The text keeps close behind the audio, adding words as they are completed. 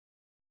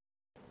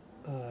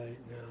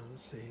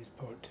see, it's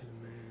part 2,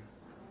 man.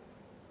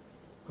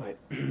 Alright.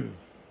 I'm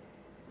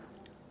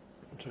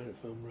trying to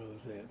find where I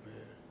was at,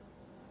 man.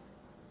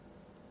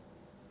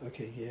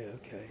 Okay, yeah,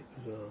 okay.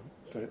 It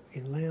was,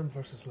 in Lamb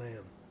versus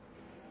Lamb,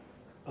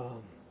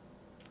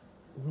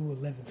 Rule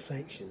 11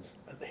 sanctions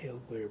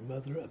upheld where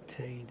mother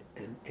obtained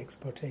an ex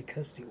parte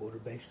custody order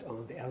based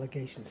on the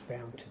allegations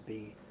found to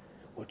be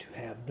or to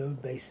have no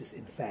basis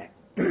in fact.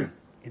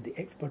 In the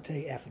ex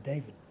parte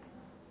affidavit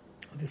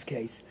of this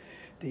case,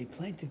 the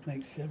plaintiff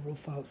makes several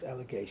false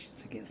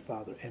allegations against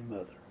father and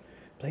mother.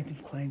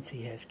 Plaintiff claims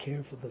he has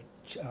cared for the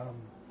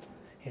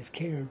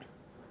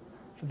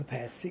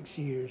past 6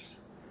 years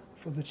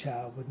for the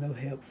child with no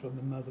help from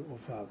the mother or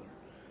father.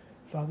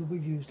 Father will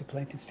use the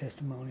plaintiff's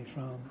testimony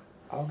from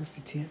August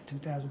 10,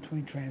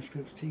 2020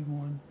 transcripts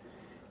T1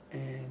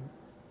 and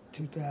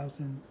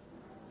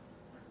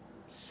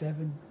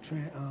 2007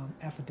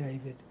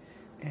 affidavit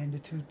and the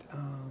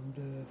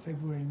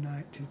February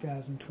 9,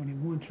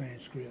 2021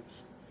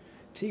 transcripts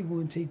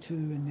T1, T2,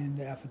 and then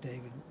the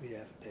affidavit. Read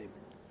affidavit.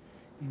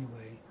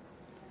 Anyway,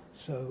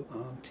 so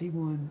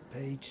T1,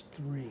 page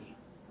 3.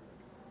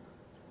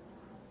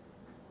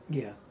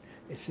 Yeah,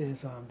 it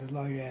says the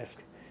lawyer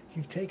asks,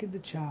 You've taken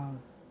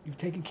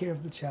care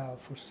of the child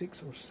for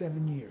 6 or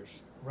 7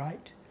 years,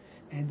 right?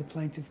 And the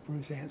plaintiff,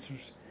 Bruce,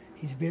 answers,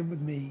 he's been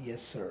with me,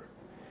 yes, sir.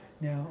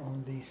 Now,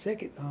 on the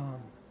second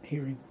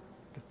hearing,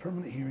 the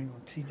permanent hearing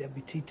on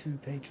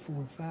TWT2, page 4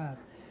 and 5,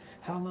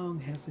 how long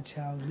has the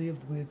child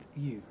lived with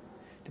you?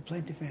 The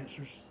plaintiff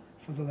answers,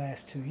 for the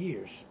last 2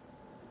 years.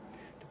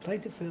 The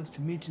plaintiff fails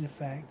to mention the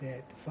fact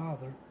that the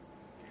father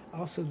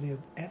also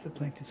lived at the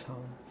plaintiff's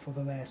home for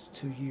the last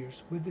 2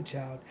 years with the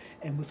child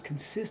and was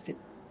consistent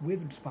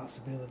with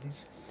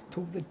responsibilities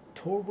toward the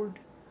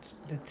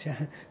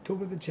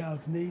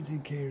child's needs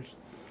and cares.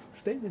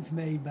 Statements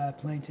made by a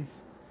plaintiff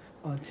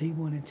on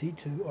T1 and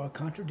T2 are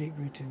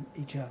contradictory to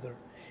each other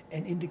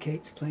and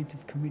indicates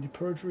plaintiff committed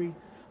perjury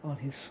on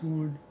his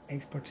sworn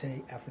ex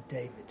parte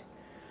affidavit.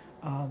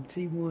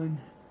 T1,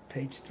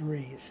 page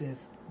 3, it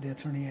says, the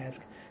attorney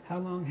asks, how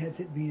long has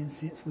it been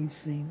since we've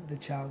seen the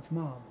child's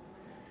mom?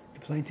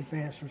 The plaintiff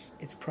answers,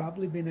 it's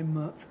probably been a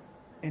month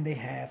and a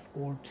half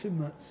or 2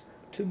 months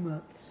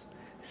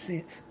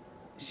since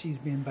she's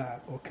been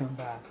by or come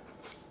by.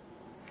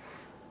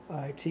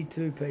 Alright,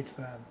 T2, page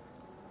 5.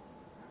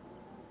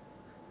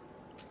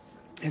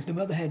 Has the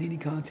mother had any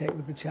contact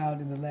with the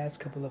child in the last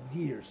couple of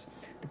years?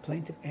 The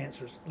plaintiff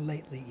answers,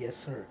 lately, yes,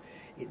 sir.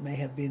 It may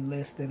have been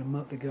less than a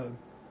month ago,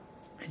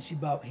 and she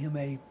bought him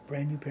a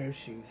brand new pair of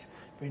shoes.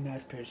 Very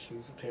nice pair of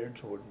shoes, a pair of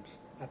Jordans.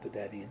 I put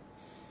that in.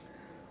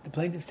 The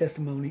plaintiff's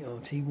testimony on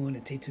T1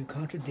 and T2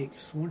 contradicts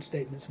sworn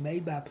statements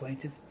made by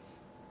plaintiff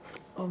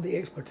on the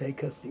ex parte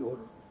custody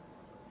order.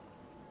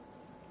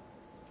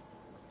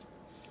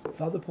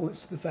 Father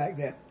points to the fact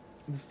that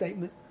the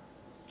statement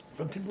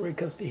from temporary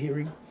custody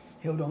hearing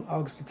held on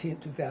August 10,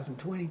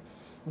 2020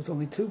 was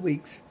only 2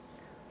 weeks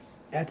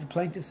after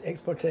plaintiff's ex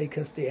parte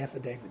custody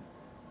affidavit.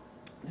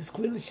 This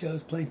clearly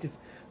shows plaintiff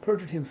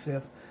perjured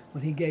himself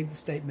when he gave the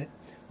statement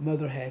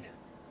mother had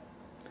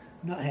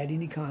not had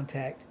any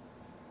contact,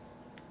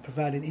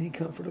 provided any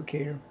comfort or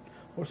care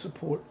or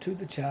support to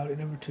the child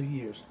in over 2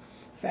 years.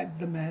 The fact of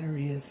the matter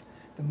is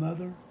the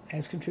mother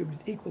has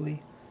contributed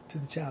equally to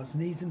the child's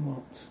needs and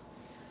wants.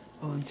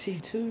 On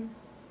T2,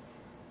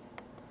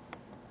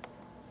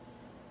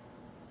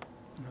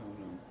 hold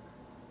on.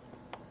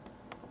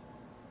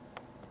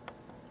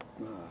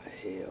 Oh,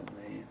 hell,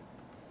 man.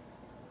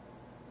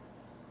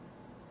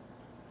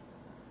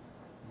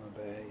 My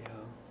bad,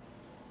 y'all.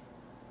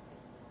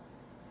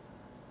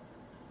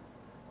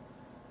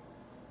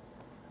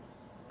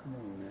 Come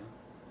on now.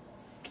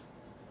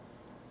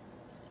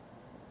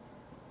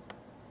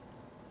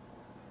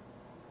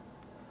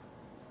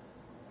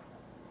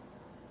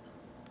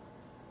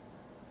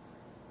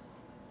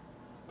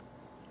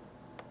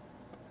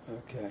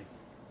 Okay.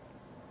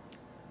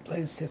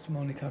 Plaintiff's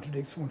testimony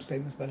contradicts sworn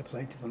statements by the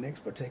plaintiff on the ex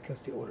parte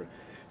custody order.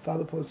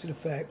 Father points to the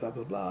fact, blah,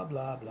 blah, blah,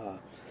 blah, blah.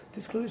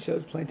 This clearly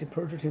shows plaintiff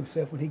perjured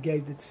himself when he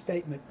gave the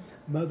statement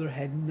mother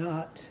had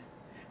not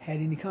had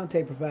any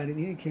contact, provided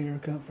any care or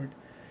comfort,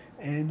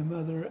 and the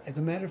mother, as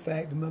a matter of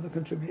fact, the mother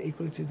contributed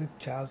equally to the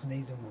child's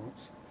needs and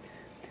wants.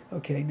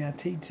 Okay, now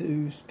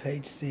T2's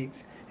page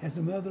 6. Has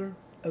the mother,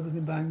 other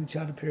than buying the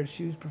child a pair of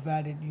shoes,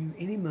 provided you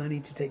any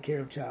money to take care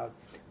of the child?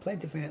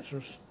 Plaintiff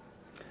answers,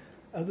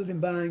 other than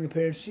buying a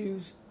pair of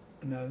shoes,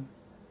 no.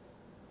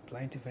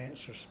 Plaintiff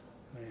answers,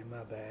 man,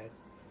 my bad.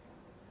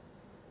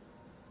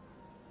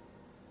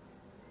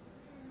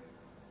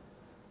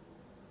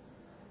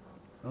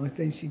 Only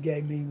thing she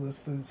gave me was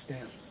food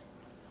stamps.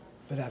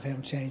 But I've had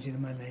them changed into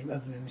my name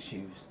other than the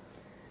shoes.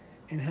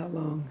 And how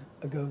long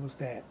ago was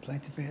that?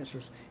 Plaintiff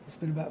answers, it's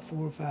been about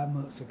 4 or 5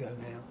 months ago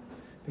now.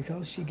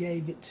 Because she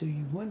gave it to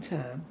you one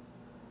time,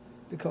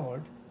 the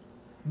card,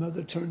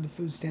 mother turned the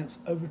food stamps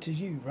over to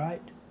you,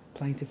 right?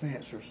 Plaintiff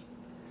answers,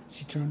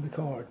 she turned the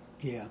card,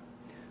 yeah.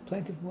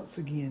 Plaintiff once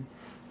again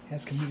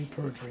has committed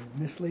perjury,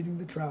 misleading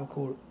the trial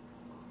court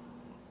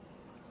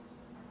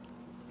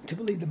to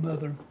believe the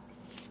mother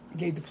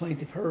gave the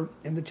plaintiff her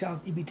and the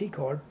child's EBT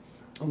card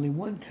only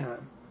one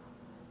time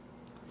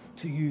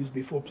to use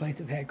before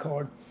plaintiff had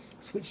card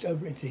switched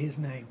over into his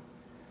name.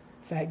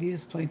 Fact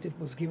is, plaintiff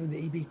was given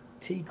the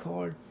EBT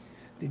card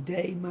the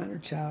day minor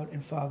child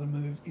and father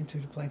moved into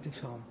the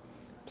plaintiff's home.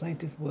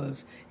 Plaintiff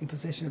was in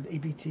possession of the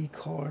EBT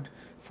card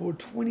for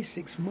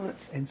 26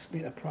 months and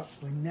spent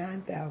approximately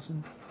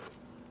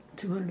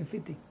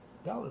 $9,250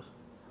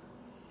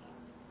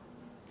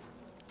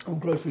 on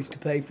groceries to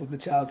pay for the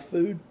child's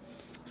food,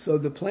 so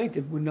the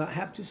plaintiff would not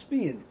have to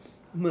spend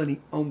money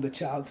on the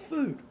child's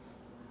food.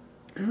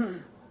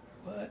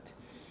 What?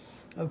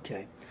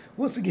 Okay.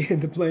 Once again,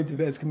 the plaintiff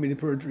has committed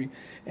perjury,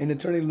 and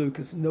Attorney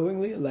Lucas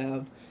knowingly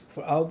allowed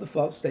for all the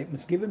false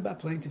statements given by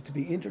plaintiff to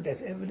be entered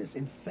as evidence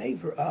in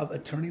favor of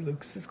Attorney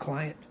Lucas's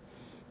client,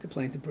 the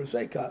plaintiff pro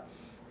se.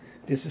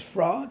 This is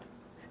fraud,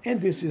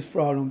 and this is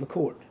fraud on the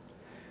court.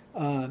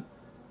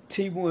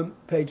 T1,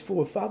 page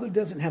 4. Father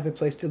doesn't have a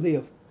place to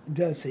live,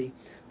 does he?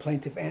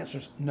 Plaintiff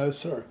answers, no,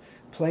 sir.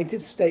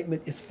 Plaintiff's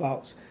statement is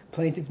false.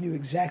 Plaintiff knew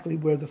exactly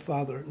where the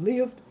father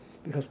lived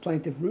because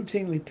plaintiff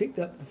routinely picked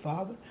up the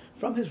father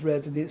from his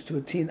residence to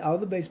attend all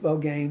the baseball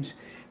games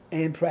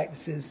and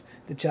practices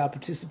the child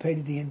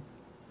participated in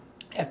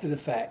after the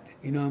fact.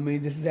 You know what I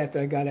mean? This is after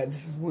I got out.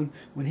 This is when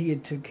he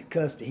had took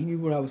custody. He knew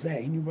where I was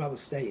at. He knew where I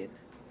was staying.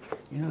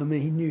 You know what I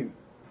mean? He knew.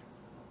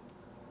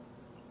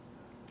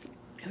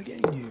 Okay,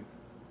 he knew.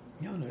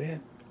 Y'all know that.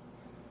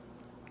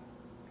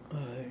 All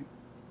right.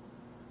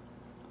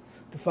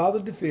 The father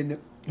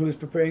defendant, who is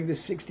preparing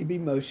this 60B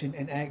motion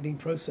and acting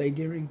pro se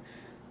during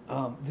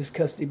this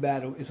custody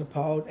battle, is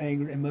appalled,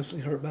 angered, and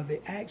mostly hurt by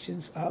the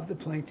actions of the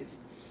plaintiff.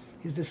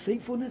 His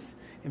deceitfulness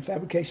and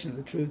fabrication of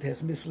the truth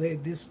has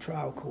misled this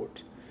trial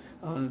court.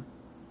 Let's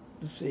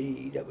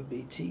see, that would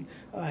be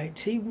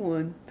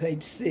T1,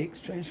 page 6,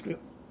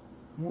 transcript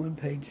 1,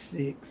 page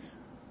 6.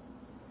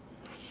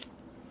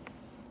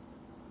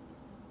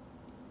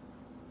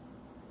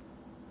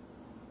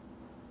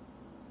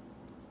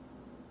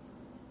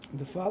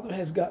 The father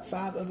has got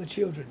 5 other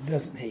children,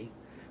 doesn't he?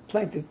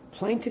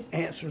 Plaintiff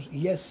answers,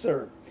 yes,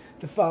 sir.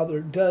 The father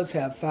does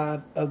have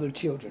 5 other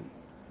children.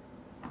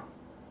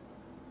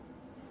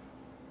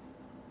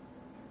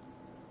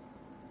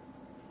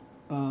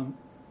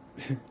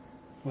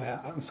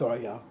 Well, I'm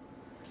sorry, y'all.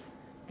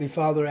 The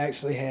father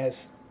actually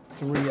has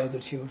 3 other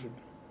children.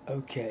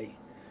 Okay.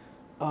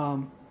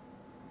 At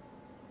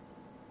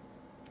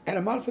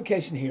a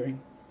modification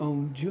hearing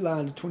on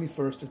July the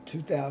 21st of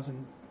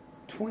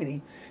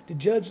 2020, the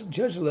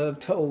Judge Love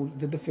told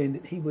the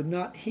defendant he would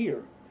not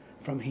hear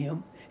from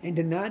him and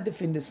denied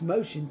defendant's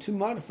motion to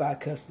modify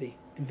custody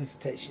and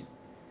visitation.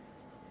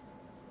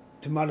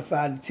 To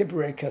modify the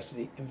temporary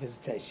custody and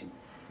visitation.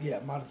 Yeah,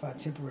 modify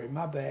temporary.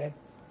 My bad.